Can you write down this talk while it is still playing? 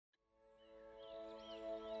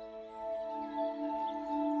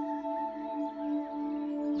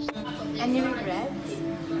Any regrets?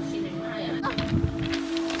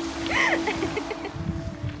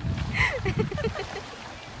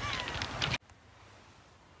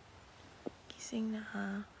 Gising na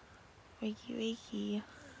ha. Wakey wakey.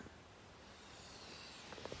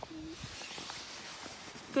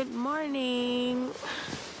 Good morning.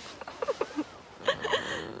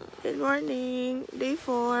 Good morning. Day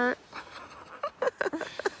 4.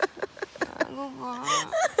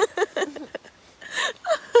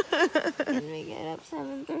 Can we get up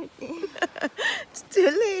 7:30? It's too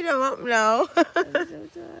late. I'm up now. I'm so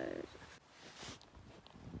tired.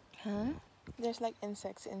 Huh? There's like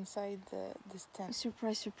insects inside this tent.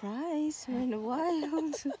 Surprise, surprise. We're in the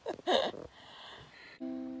wild.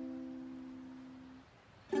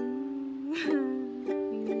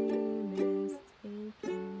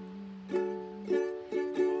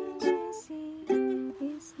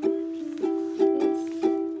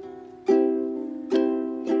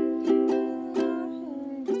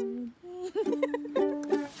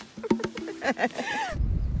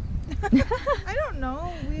 I don't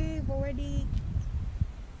know. We've already.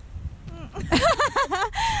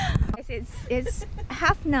 It's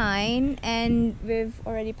 9:30 and we've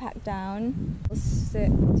already packed down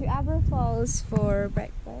to Aber Falls for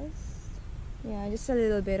breakfast. Yeah, just a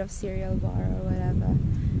little bit of cereal bar or whatever,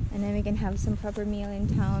 and then we can have some proper meal in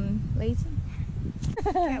town later.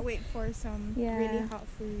 Can't wait for some really hot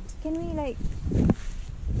food. Can we like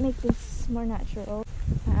make this more natural?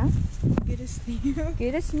 Huh? Good as new.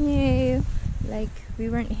 Good as new. Like we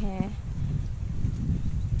weren't here.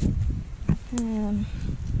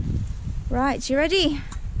 Right, you ready?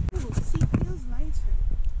 Ooh, the seat feels lighter.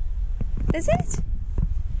 Is it?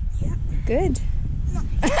 Yeah. Good. No. You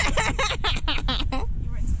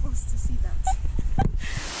weren't supposed to see that.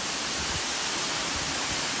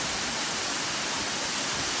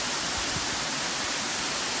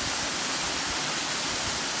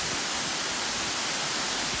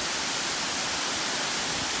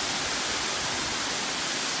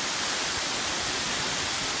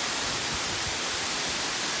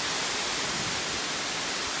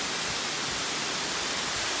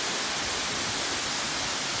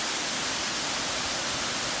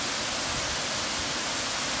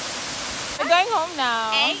 We're going home now.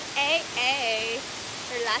 Our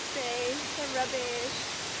last day. So rubbish.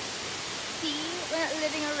 See, we're not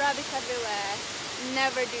living in rubbish everywhere.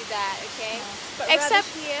 Never do that, okay? No. But Except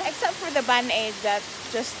for the band-aid that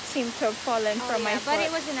just seemed to have fallen from my foot. But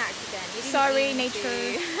it was an accident. Sorry, nature.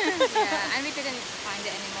 Yeah, and we couldn't find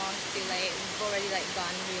it anymore. It's too late. We've already like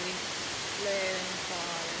gone really low and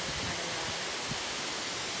far and I don't know.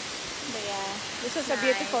 But yeah, this was a Nice.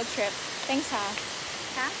 beautiful trip. Thanks ha.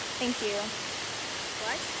 Huh? Thank you.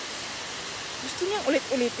 What? Gusto niyang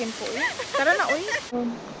ulit-ulitin po eh. Tara na uy.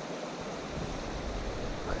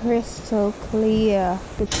 Crystal clear.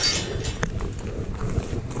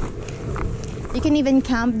 You can even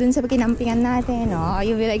camp dun sa kinampingan natin, no?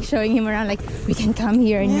 You'll be like showing him around like, we can come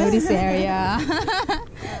here and know this area.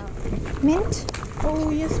 Mint?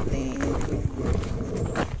 Oh yes please.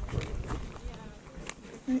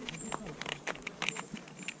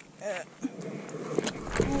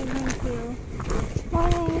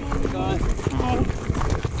 Morning. Hi.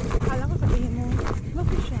 Akala ko sabihin mo,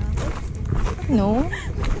 laki siya. No.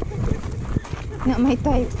 Not my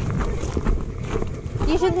type.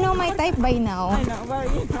 You should know my type by now. I know, but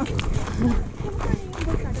you know.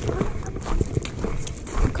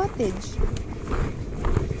 Cottage.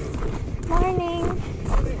 Morning.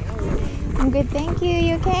 I'm good, thank you.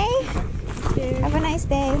 You okay? Have a nice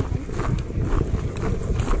day.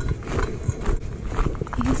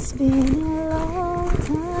 It's been a long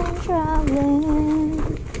time traveling.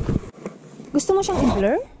 Gusto mo siyang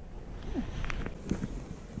i-blur?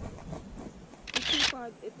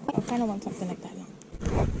 I kind of want something like that.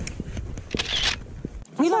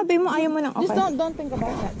 Sabi mo, ayaw mo ng okay. Just don't think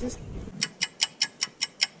about that. Just.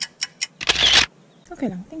 It's okay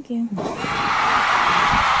lang. Thank you.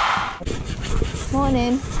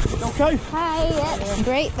 Morning. Okay. Hi. Yeah.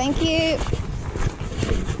 Great. Thank you.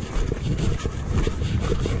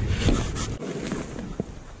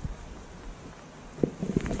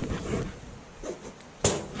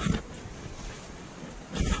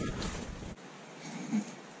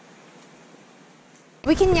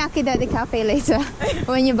 We can yak it at the cafe later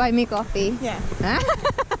when you buy me coffee. Yeah.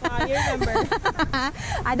 You remember.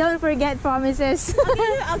 I don't forget promises.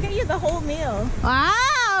 I'll get you the whole meal.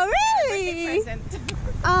 Wow, really? Present.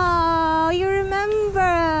 Oh, you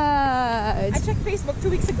remembered. I checked Facebook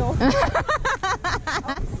 2 weeks ago.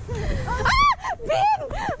 Bin!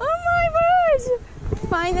 Oh my word!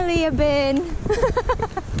 Finally a bin.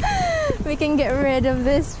 We we can get rid of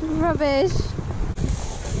this rubbish.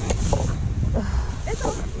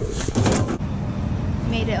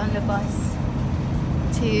 Made it on the bus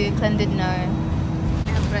to Llandudno.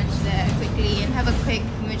 Have brunch there quickly and have a quick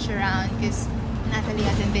mooch around because Nathalee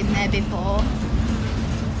hasn't been there before.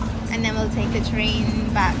 And then we'll take the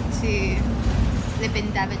train back to live in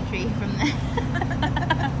Daventry from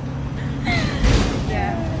there.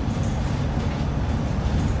 Yeah.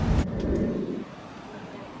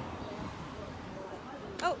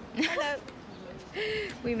 Oh, hello.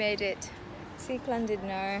 We made it. See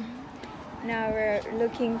Llandudno. Now we're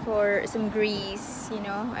looking for some grease, you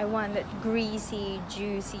know. I want that greasy,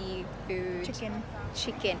 juicy food.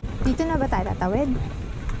 Chicken. Dito na ba tayo tatawid?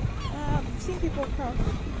 Seen people cross.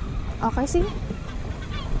 Okay, sige.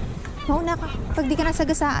 Mauna ka. Pag di ka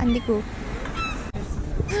nasagasaan, di ko.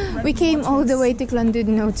 We came all the way to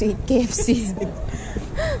Llandudno to eat KFC.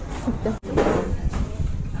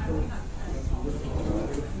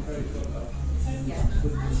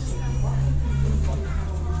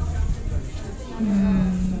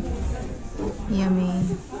 Yummy.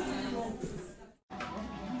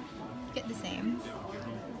 Get the same.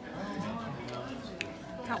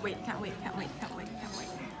 Can't wait, can't wait, can't wait, can't wait, can't wait.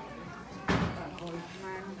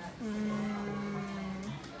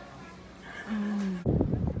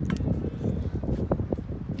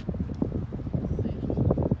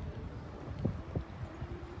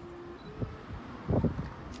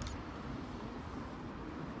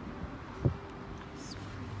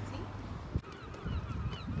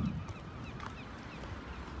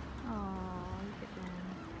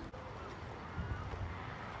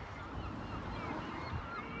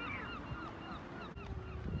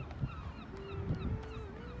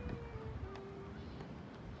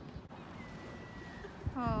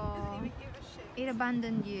 Oh, it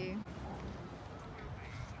abandoned you.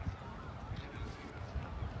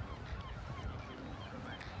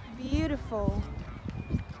 Beautiful.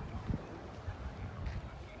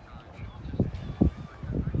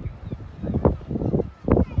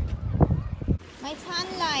 My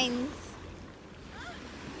tan lines.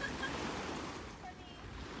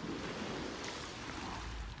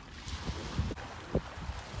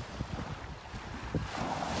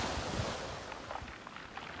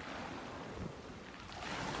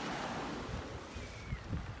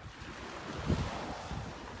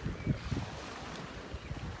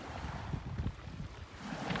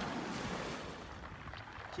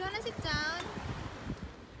 Do you want to sit down?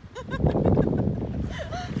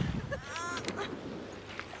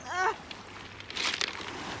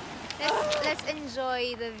 Let's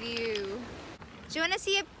enjoy the view. Do you want to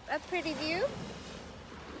see a pretty view?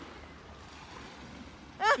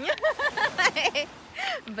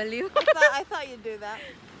 Baliw. I thought you'd do that.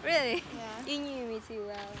 Really? Yeah. You knew me too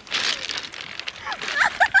well.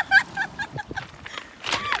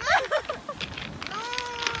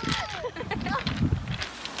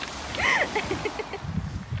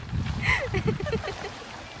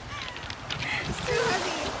 It's too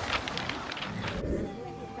heavy.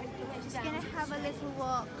 Just gonna have a little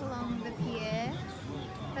walk along the pier,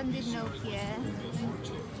 Llandudno pier.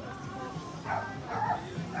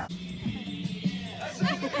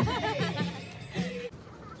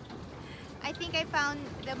 I think I found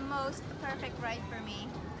the most perfect ride for me.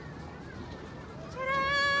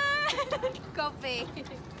 Ta-da! Coffee.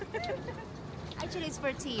 Actually, it's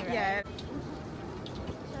for tea, right? Yeah.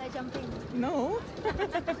 Shall I jump in? No.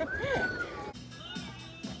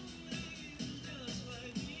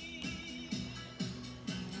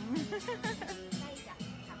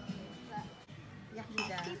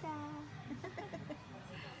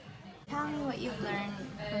 Tell me what you've learned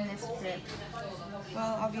from this trip.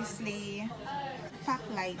 Well, obviously, pack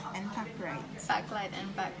light and pack right. Backlight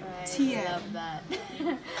and backride. TM. Love that.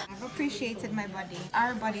 I've appreciated my body.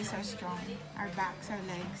 Our bodies are strong, our backs, our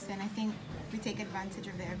legs, and I think we take advantage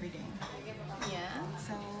of it every day. Yeah.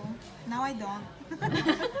 So now I don't,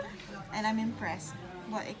 and I'm impressed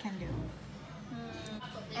what it can do.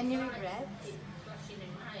 Any regrets?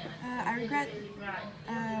 I regret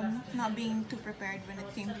not being too prepared when it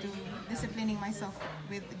came to disciplining myself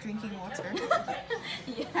with drinking water.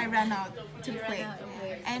 Yeah. I ran out too quick, out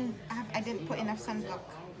quick. and I didn't put enough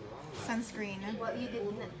sunscreen. Well, you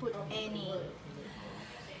didn't put any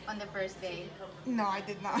on the first day. No, I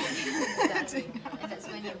did not. Exactly. And that's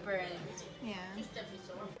when you burned. Yeah.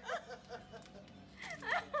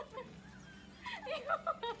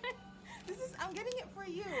 I'm getting it for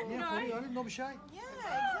you. Yeah, for you. I didn't know shy. Yeah,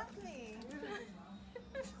 exactly.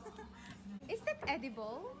 Is that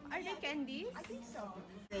edible? Are they candies? I think so.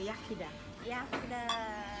 The yakida.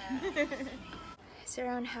 It's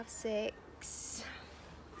around 5:30.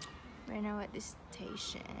 We're now at the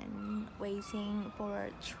station, waiting for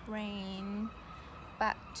a train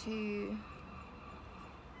back to...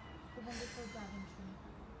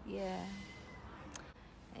 Yeah.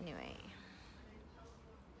 Anyway,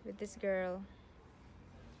 with this girl.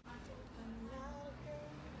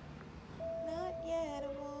 Not yet a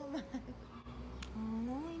woman.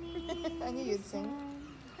 I knew you'd sing.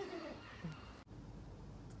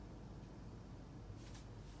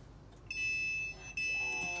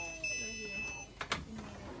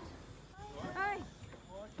 Hi. Do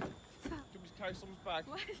you want me to carry someone's bag?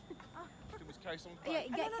 What? Do you want me to carry someone's Yeah,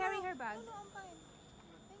 bag? carry her bag. No, I'm fine.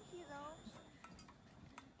 Thank you though.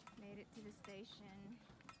 Made it to the station.